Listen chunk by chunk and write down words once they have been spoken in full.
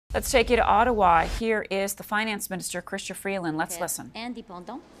Let's take you to Ottawa. Here is the Finance Minister, Chrystia Freeland. Let's listen.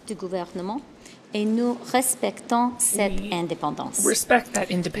 Indépendant du gouvernement, et nous respectons cette indépendance. Respect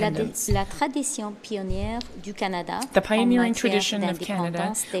that independence. La tradition pionnière du Canada, the pioneering tradition of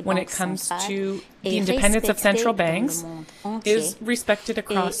Canada when it comes to the independence of central banks is respected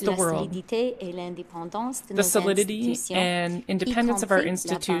across the world. The solidity and independence of our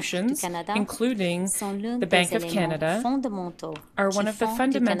institutions, including the Bank of Canada, are one of the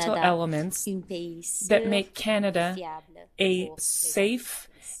fundamental elements that make Canada a safe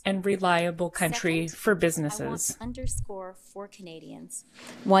and reliable country for businesses. I want to underscore for Canadians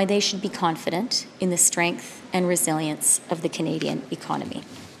why they should be confident in the strength and resilience of the Canadian economy.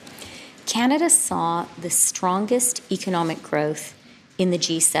 Canada saw the strongest economic growth in the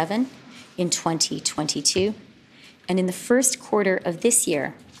G7 in 2022, and in the first quarter of this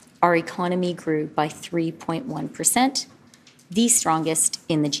year, our economy grew by 3.1%, the strongest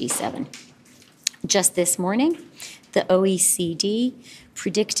in the G7. Just this morning, the OECD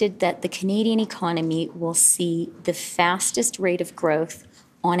predicted that the Canadian economy will see the fastest rate of growth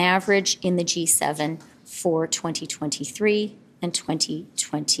on average in the G7 for 2023 and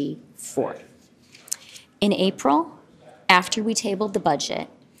 2024. In April, after we tabled the budget,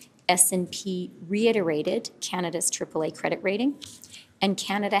 S&P reiterated Canada's AAA credit rating, and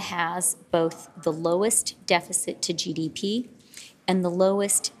Canada has both the lowest deficit to GDP and the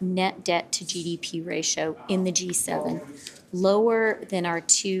lowest net debt to GDP ratio in the G7, lower than our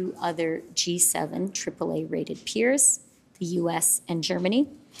two other G7 AAA-rated peers, the US and Germany,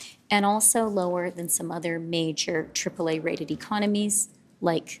 and also lower than some other major AAA-rated economies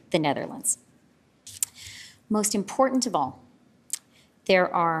like the Netherlands. Most important of all,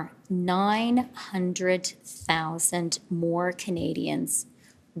 there are 900,000 more Canadians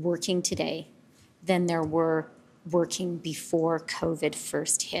working today than there were working before COVID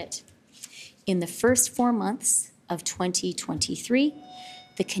first hit. In the first 4 months of 2023,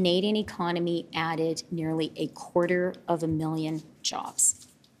 the Canadian economy added nearly 250,000 jobs.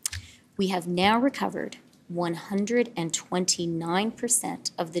 We have now recovered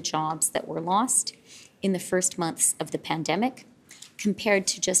 129% of the jobs that were lost in the first months of the pandemic, compared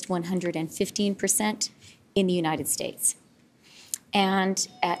to just 115% in the United States. And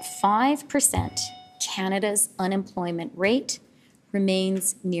at 5%, Canada's unemployment rate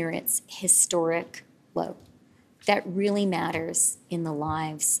remains near its historic low. That really matters in the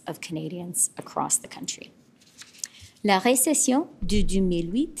lives of Canadians across the country. La récession de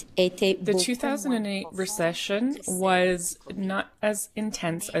 2008 était The 2008 recession was not as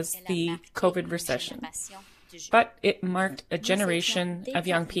intense as the COVID recession, but it marked a generation of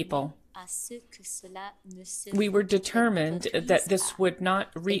young people. We were determined that this would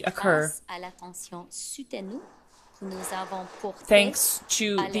not reoccur. Thanks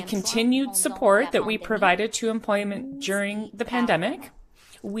to the continued support that we provided to employment during the pandemic,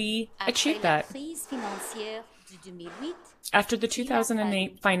 we achieved that. After the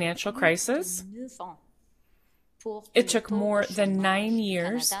 2008 financial crisis, it took more than 9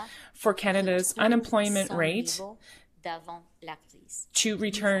 years for Canada's unemployment rate to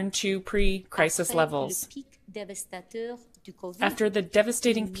return to pre-crisis levels. After the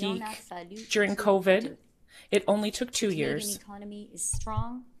devastating peak during COVID, it only took 2 years. The Canadian economy is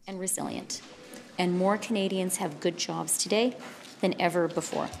strong and resilient, and more Canadians have good jobs today than ever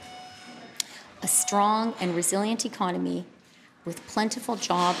before. A strong and resilient economy with plentiful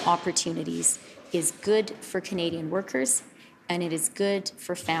job opportunities is good for Canadian workers, and it is good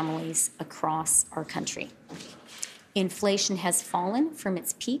for families across our country. Inflation has fallen from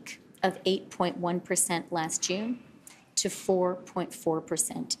its peak of 8.1% last June to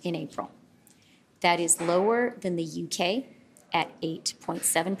 4.4% in April. That is lower than the UK at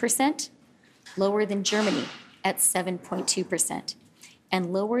 8.7%, lower than Germany at 7.2%,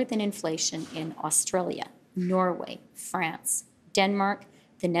 and lower than inflation in Australia, Norway, France, Denmark,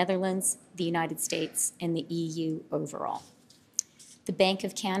 the Netherlands, the United States, and the EU overall. The Bank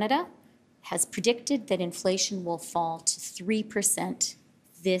of Canada has predicted that inflation will fall to 3%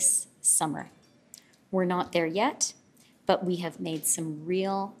 this summer. We're not there yet, but we have made some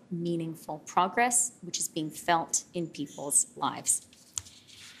real meaningful progress, which is being felt in people's lives.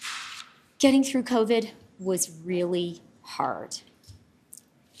 Getting through COVID was really hard.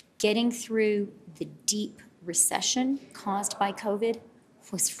 Getting through the deep recession caused by COVID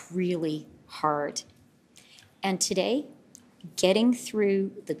was really hard. And today, getting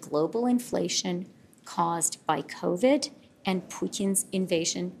through the global inflation caused by COVID and Putin's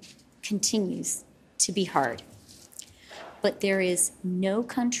invasion continues to be hard. But there is no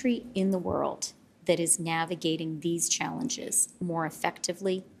country in the world that is navigating these challenges more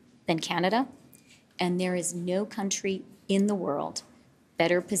effectively than Canada, and there is no country in the world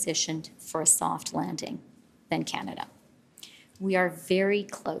better positioned for a soft landing than Canada. We are very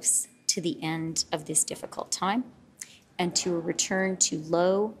close to the end of this difficult time and to a return to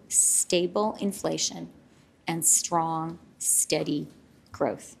low, stable inflation and strong, steady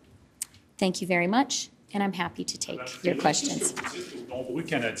growth. Thank you very much, and I'm happy to take your questions.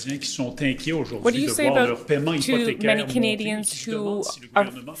 What do you say about to many Canadians who are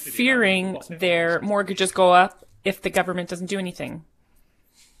fearing their mortgages go up if the government doesn't do anything?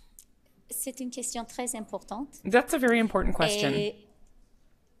 C'est une question très importante. That's a very important question. Et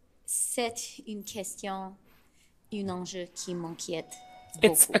c'est une question, un enjeu qui m'inquiète beaucoup.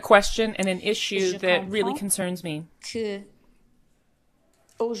 It's a question and an issue that really concerns me.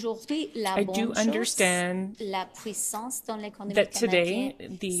 I do understand that today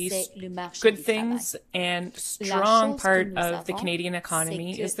these good things and strong part of the Canadian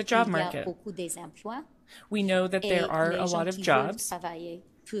economy is the job market. We know that there are a lot of jobs,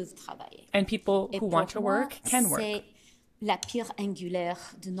 and people who want to work can work.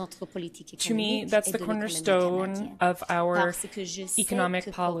 To me, that's the cornerstone of our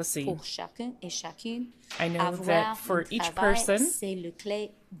economic policy. I know that for each person,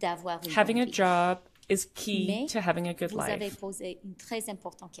 having a job is key to having a good life.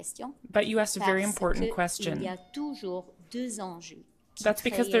 But you asked a very important question. That's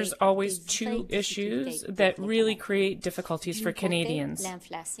because there's always two issues that really create difficulties for Canadians.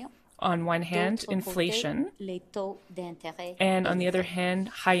 On one hand, inflation, and on the other hand,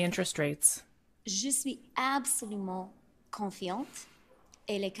 high interest rates.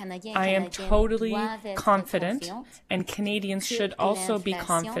 I am totally confident, and Canadians should also be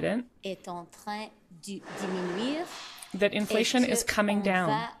confident, that inflation is coming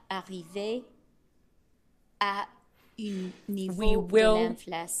down. We will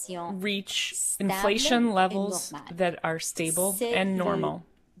reach inflation levels that are stable and normal.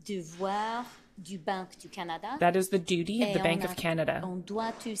 That is the duty of the Bank of Canada.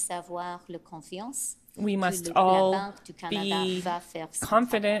 We must all be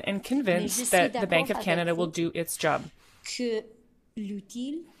confident and convinced that the Bank of Canada will do its job.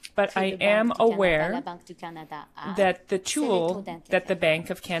 But I am aware that the tool that the Bank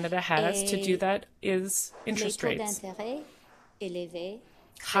of Canada has to do that is interest rates.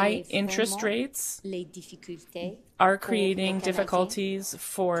 High interest rates are creating difficulties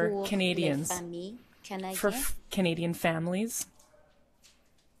for Canadians, for Canadian families.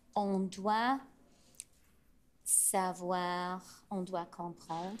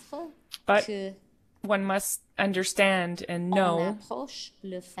 But one must understand and know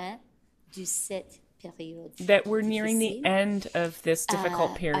that we're nearing the end of this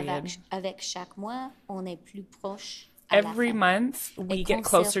difficult period. Every month, we get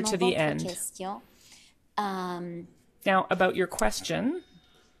closer to the end. Now, about your question,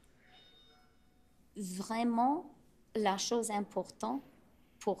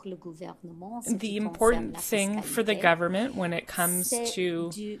 the important thing for the government when it comes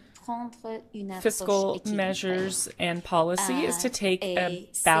to fiscal measures and policy is to take a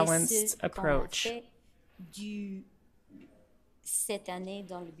balanced approach.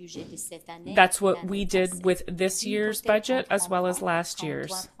 That's what we did with this year's budget as well as last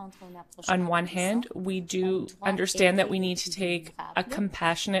year's. On one hand, we do understand that we need to take a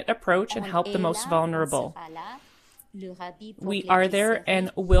compassionate approach and help the most vulnerable. We are there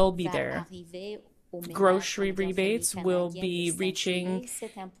and will be there. Grocery rebates will be reaching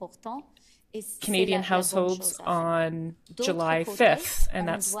Canadian households on July 5th, and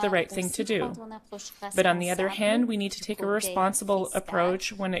that's the right thing to do. But on the other hand, we need to take a responsible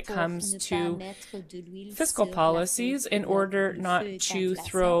approach when it comes to fiscal policies in order not to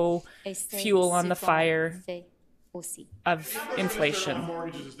throw fuel on the fire of inflation.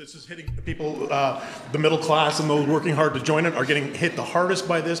 This is hitting people, the middle class and those working hard to join it are getting hit the hardest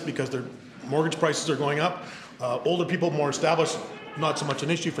by this because their mortgage prices are going up. Older people, more established, not so much an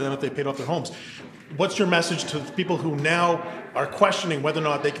issue for them if they paid off their homes. What's your message to people who now are questioning whether or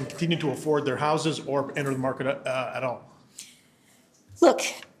not they can continue to afford their houses or enter the market at all? Look,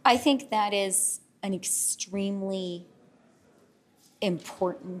 I think that is an extremely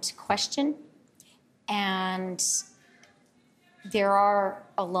important question. And there are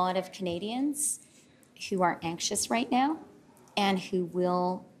a lot of Canadians who are anxious right now and who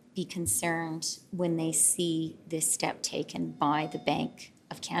will be concerned when they see this step taken by the Bank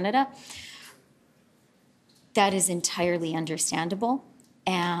of Canada. That is entirely understandable,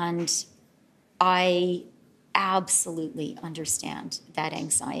 and I absolutely understand that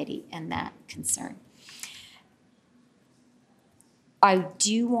anxiety and that concern. I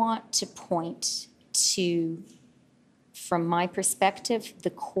do want to point to, from my perspective,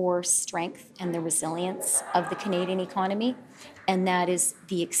 the core strength and the resilience of the Canadian economy, and that is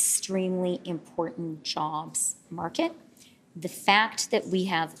the extremely important jobs market. The fact that we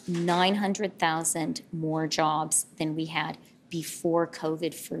have 900,000 more jobs than we had before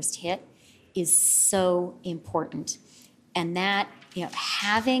COVID first hit is so important. And that,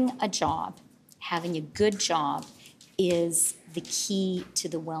 having a job, having a good job is the key to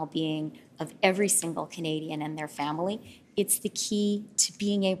the well-being of every single Canadian and their family. It's the key to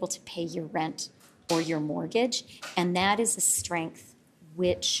being able to pay your rent or your mortgage, and that is a strength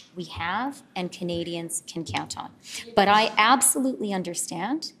which we have and Canadians can count on. But I absolutely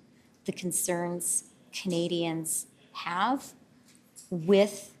understand the concerns Canadians have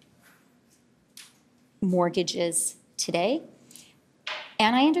with mortgages today,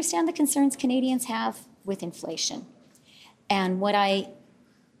 and I understand the concerns Canadians have with inflation. And what I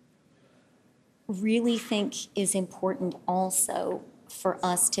really think is important also for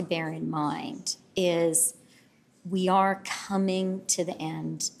us to bear in mind is we are coming to the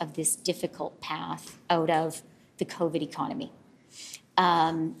end of this difficult path out of the COVID economy.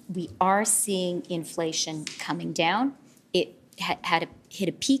 We are seeing inflation coming down. It hit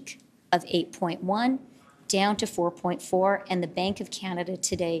a peak of 8.1, down to 4.4, and the Bank of Canada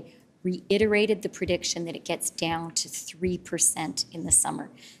today reiterated the prediction that it gets down to 3% in the summer.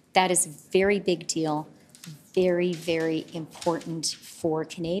 That is a very big deal, very, very important for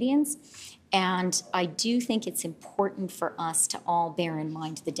Canadians. And I do think it's important for us to all bear in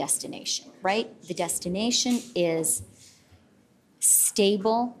mind the destination, right? The destination is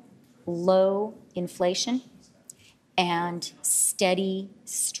stable, low inflation and steady,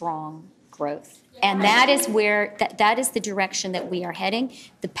 strong growth. And that is where, that is the direction that we are heading.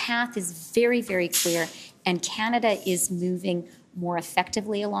 The path is very, very clear, and Canada is moving more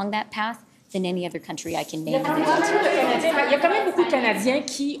effectively along that path than any other country I can name.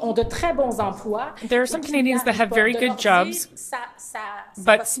 There are some Canadians that have very good jobs,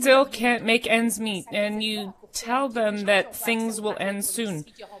 but still can't make ends meet, and you tell them that things will end soon.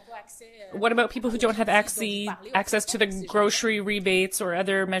 What about people who don't have access to the grocery rebates or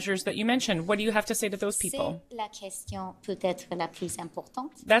other measures that you mentioned? What do you have to say to those people?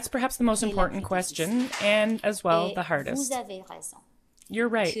 That's perhaps the most important question, and as well the hardest. You're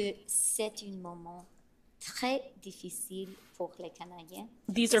right.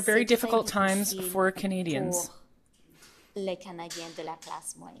 These are very difficult times for Canadians.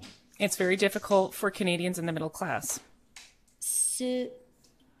 It's very difficult for Canadians in the middle class.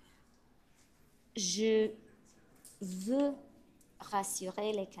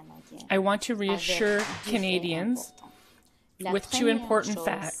 I want to reassure Canadians with two important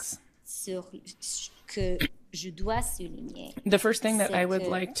facts. The first thing that I would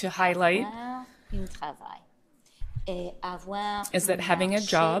like to highlight is that having a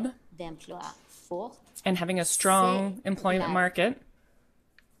job and having a strong employment market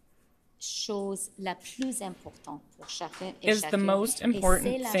is the most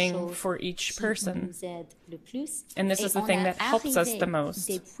important thing for each person. And this is the thing that helps us the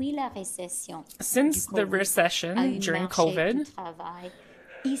most. Since the recession during COVID,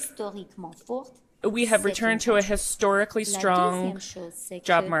 we have returned to a historically strong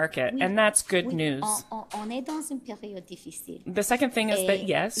job market, and that's good news. The second thing is that,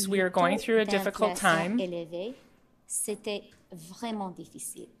 yes, we are going through a difficult time,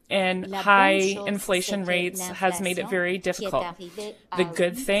 and high inflation rates has made it very difficult. The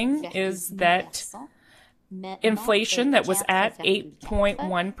good thing is that inflation that was at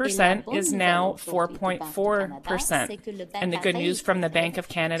 8.1% is now 4.4%. And the good news from the Bank of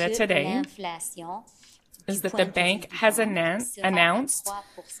Canada today is that the bank has announced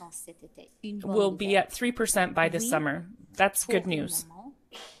will be at 3% by this summer. That's good news.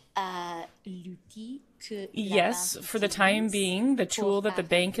 Yes, for the time being, the tool that the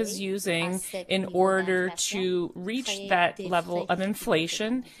bank is using in order to reach that level of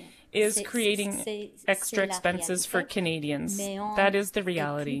inflation is creating extra expenses for Canadians. That is the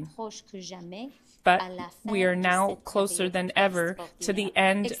reality. But we are now closer than ever to the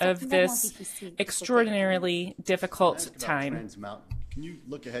end of this extraordinarily difficult time. Can you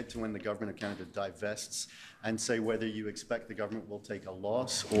look ahead to when the Government of Canada divests and say whether you expect the government will take a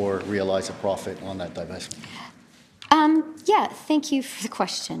loss or realize a profit on that divestment? Yeah, thank you for the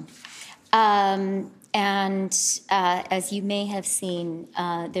question. As you may have seen,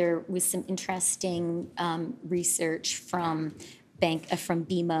 there was some interesting research from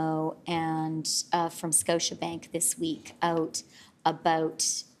BMO and from Scotiabank this week out about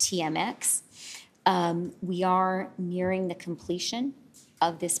TMX. We are nearing the completion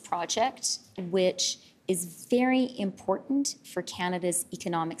of this project, which is very important for Canada's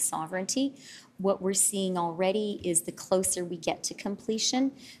economic sovereignty. What we're seeing already is the closer we get to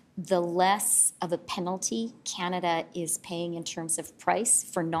completion, the less of a penalty Canada is paying in terms of price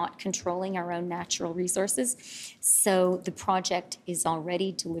for not controlling our own natural resources. So the project is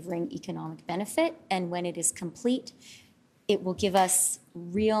already delivering economic benefit, and when it is complete, it will give us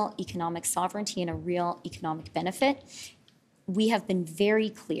real economic sovereignty and a real economic benefit. We have been very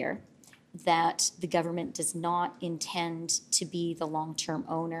clear that the government does not intend to be the long-term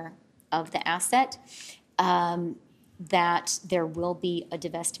owner of the asset, that there will be a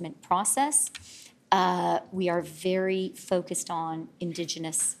divestment process. We are very focused on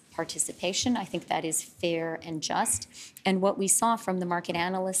Indigenous participation. I think that is fair and just. And what we saw from the market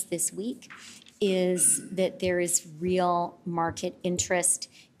analysts this week is that there is real market interest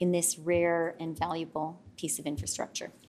in this rare and valuable piece of infrastructure.